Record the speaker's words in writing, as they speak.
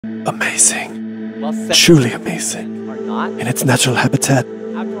amazing. Truly amazing. In its natural habitat,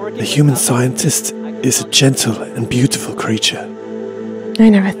 the human scientist is a gentle and beautiful creature. I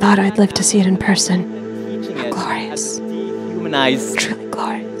never thought I'd live to see it in person. How glorious. Truly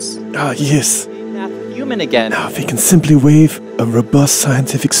glorious. Ah, yes. Human again. Now, if he can simply weave a robust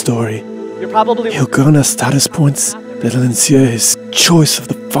scientific story, he'll garner status points that'll ensure his choice of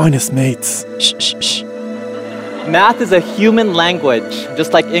the finest mates. Shh, shh, shh. Math is a human language,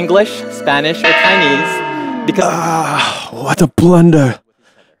 just like English, Spanish, or Chinese, because... Ah, what a blunder.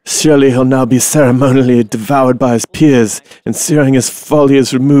 Surely he'll now be ceremonially devoured by his peers, ensuring his folly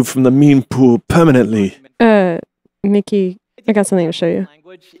is removed from the meme pool permanently. Micky, I got something to show you.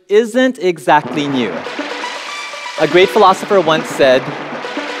 Language isn't exactly new. A great philosopher once said,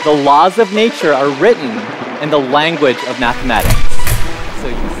 "The laws of nature are written in the language of mathematics." So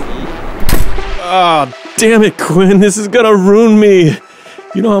you see... Ah, damn it, Quinn, this is gonna ruin me.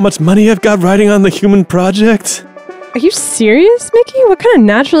 You know how much money I've got riding on the human project? Are you serious, Micky? What kind of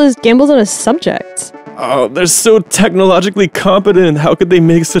naturalist gambles on a subject? Oh, they're so technologically competent. How could they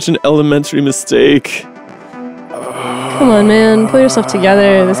make such an elementary mistake? Come on, man. Pull yourself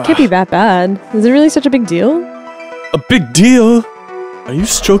together. This can't be that bad. Is it really such a big deal? A big deal? Are you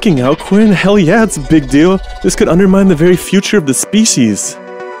stroking out, Quinn? Hell yeah, it's a big deal. This could undermine the very future of the species.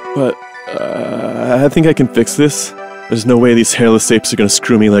 But, I think I can fix this. There's no way these hairless apes are gonna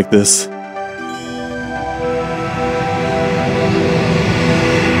screw me like this.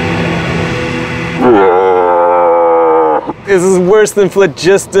 This is worse than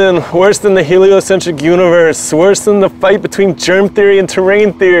phlogiston, worse than the heliocentric universe, worse than the fight between germ theory and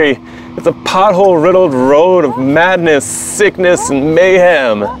terrain theory. It's a pothole-riddled road of madness, sickness, and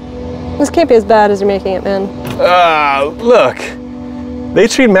mayhem. This can't be as bad as you're making it, man. Look. They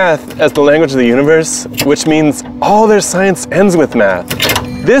treat math as the language of the universe, which means all their science ends with math.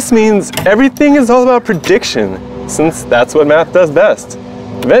 This means everything is all about prediction, since that's what math does best.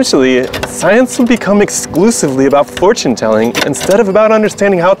 Eventually, science will become exclusively about fortune-telling instead of about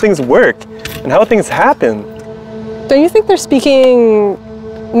understanding how things work and how things happen. Don't you think they're speaking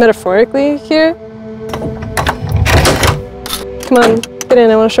metaphorically here? Come on, get in,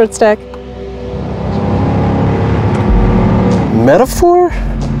 I want a short stack. Metaphor?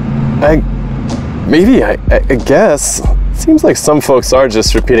 I guess. Seems like some folks are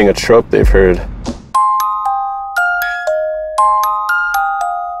just repeating a trope they've heard.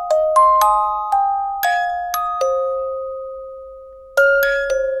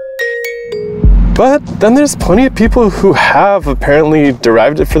 But then there's plenty of people who have apparently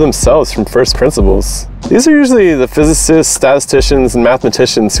derived it for themselves from first principles. These are usually the physicists, statisticians, and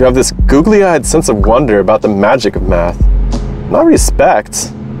mathematicians who have this googly-eyed sense of wonder about the magic of math. Not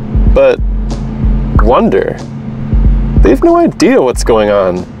respect, but wonder. They have no idea what's going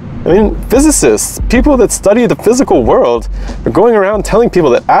on. I mean, physicists, people that study the physical world, are going around telling people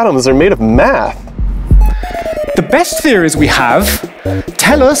that atoms are made of math. The best theories we have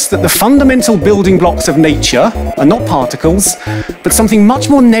tell us that the fundamental building blocks of nature are not particles, but something much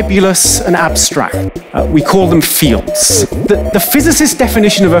more nebulous and abstract. We call them fields. The physicist's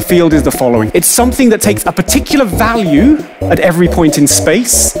definition of a field is the following. It's something that takes a particular value at every point in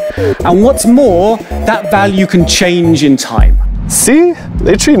space, and what's more, that value can change in time. See?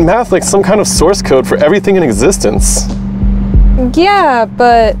 They treat math like some kind of source code for everything in existence. Yeah,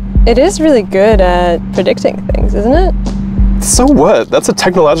 but it is really good at predicting things, isn't it? So what? That's a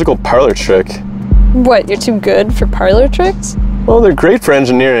technological parlor trick. What, you're too good for parlor tricks? Well, they're great for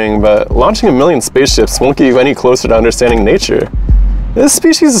engineering, but launching 1 million spaceships won't get you any closer to understanding nature. This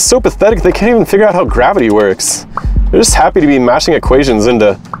species is so pathetic they can't even figure out how gravity works. They're just happy to be mashing equations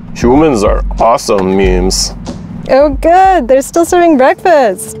into "humans are awesome" memes. Oh good, they're still serving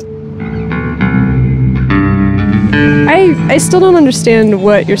breakfast! I still don't understand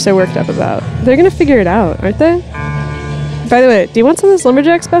what you're so worked up about. They're gonna figure it out, aren't they? By the way, do you want some of this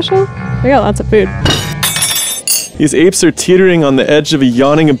lumberjack special? I got lots of food. These apes are teetering on the edge of a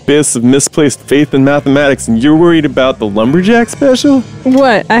yawning abyss of misplaced faith in mathematics, and you're worried about the lumberjack special?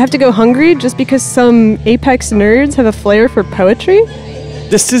 What, I have to go hungry just because some apex nerds have a flair for poetry?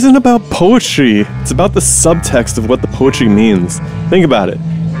 This isn't about poetry. It's about the subtext of what the poetry means. Think about it.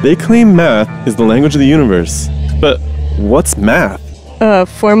 They claim math is the language of the universe. But what's math? A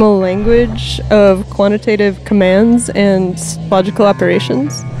formal language of quantitative commands and logical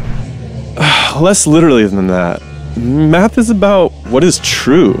operations? Less literally than that. Math is about what is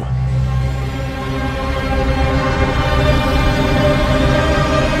true.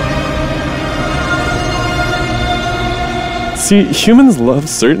 See, humans love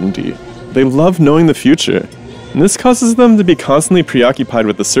certainty. They love knowing the future. And this causes them to be constantly preoccupied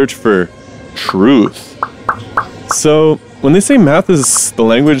with the search for truth. So, when they say math is the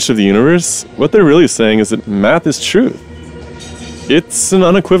language of the universe, what they're really saying is that math is truth. It's an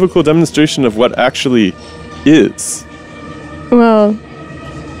unequivocal demonstration of what actually is. Well,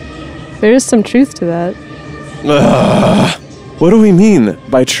 there is some truth to that. What do we mean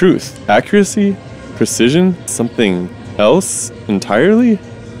by truth? Accuracy? Precision? Something else entirely?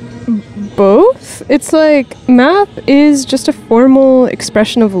 Both? It's like math is just a formal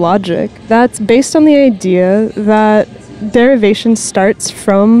expression of logic that's based on the idea that derivation starts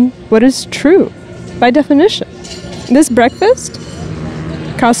from what is true, by definition. This breakfast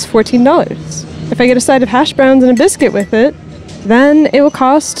costs $14. If I get a side of hash browns and a biscuit with it, then it will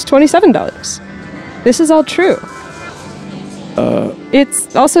cost $27. This is all true.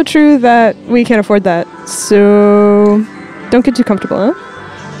 It's also true that we can't afford that, so don't get too comfortable, huh?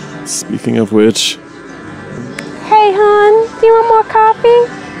 Speaking of which... Hey, hon, do you want more coffee?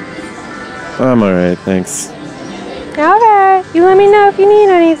 I'm alright, thanks. Okay, you let me know if you need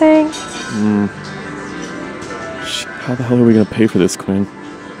anything. How the hell are we gonna pay for this, Quinn?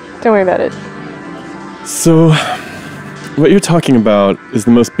 Don't worry about it. So, what you're talking about is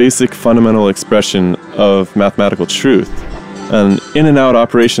the most basic fundamental expression of mathematical truth. An in-and-out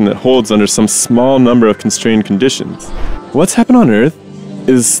operation that holds under some small number of constrained conditions. What's happened on Earth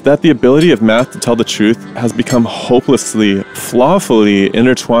is that the ability of math to tell the truth has become hopelessly, flawfully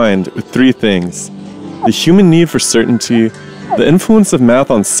intertwined with three things: the human need for certainty, the influence of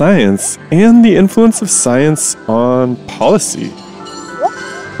math on science, and the influence of science on policy.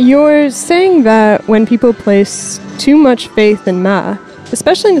 You're saying that when people place too much faith in math,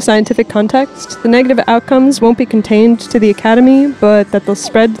 especially in a scientific context, the negative outcomes won't be contained to the academy, but that they'll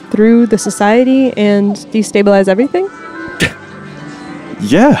spread through the society and destabilize everything?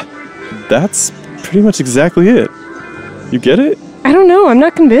 Yeah, that's pretty much exactly it. You get it? I don't know, I'm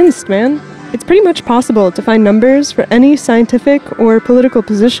not convinced, man. It's pretty much possible to find numbers for any scientific or political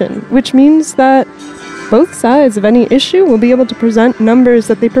position, which means that both sides of any issue will be able to present numbers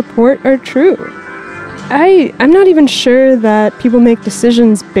that they purport are true. I'm not even sure that people make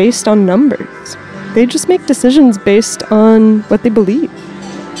decisions based on numbers. They just make decisions based on what they believe.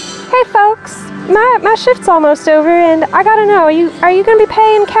 Hey, folks, my shift's almost over, and I gotta know, are you gonna be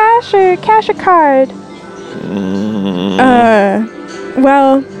paying cash or card?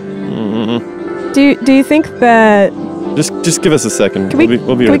 Well, do you think that... Just give us a second. Can we'll be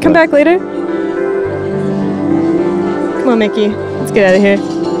can right we come back later? Come on, Micky. Let's get out of here.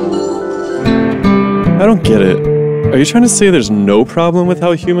 I don't get it. Are you trying to say there's no problem with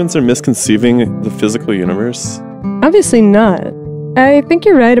how humans are misconceiving the physical universe? Obviously not. I think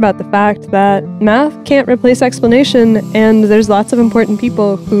you're right about the fact that math can't replace explanation, and there's lots of important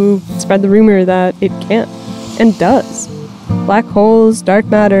people who spread the rumor that it can't, and does. Black holes, dark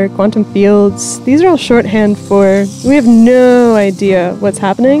matter, quantum fields, these are all shorthand for we have no idea what's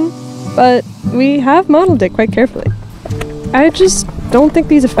happening, but we have modeled it quite carefully. I just don't think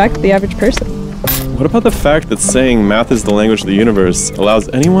these affect the average person. What about the fact that saying math is the language of the universe allows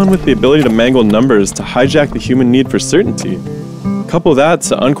anyone with the ability to mangle numbers to hijack the human need for certainty? Couple that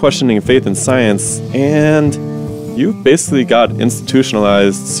to unquestioning faith in science, and you've basically got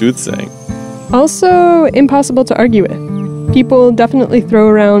institutionalized soothsaying. Also, impossible to argue with. People definitely throw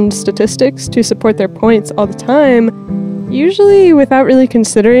around statistics to support their points all the time, usually without really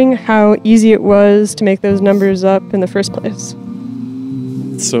considering how easy it was to make those numbers up in the first place.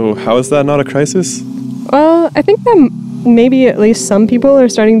 So how is that not a crisis? Well, I think that maybe at least some people are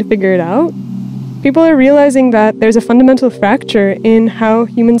starting to figure it out. People are realizing that there's a fundamental fracture in how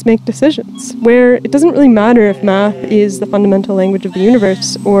humans make decisions, where it doesn't really matter if math is the fundamental language of the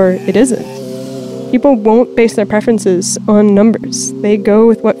universe or it isn't. People won't base their preferences on numbers. They go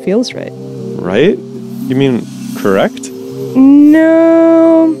with what feels right. Right? You mean correct?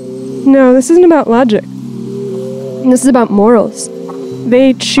 No, this isn't about logic. This is about morals.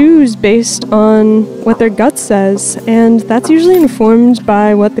 They choose based on what their gut says, and that's usually informed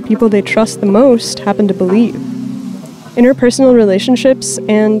by what the people they trust the most happen to believe. Interpersonal relationships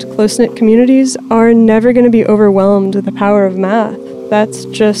and close-knit communities are never going to be overwhelmed with the power of math. That's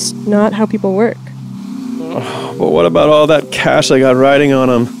just not how people work. But what about all that cash I got riding on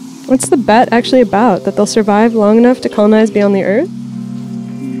them? What's the bet actually about? That they'll survive long enough to colonize beyond the Earth?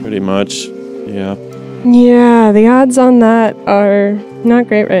 Pretty much, yeah. Yeah, the odds on that are not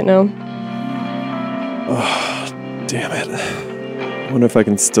great right now. Oh, damn it. I wonder if I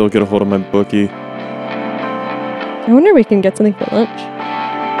can still get a hold of my bookie. I wonder if we can get something for lunch.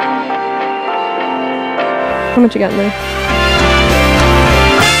 How much you got in there?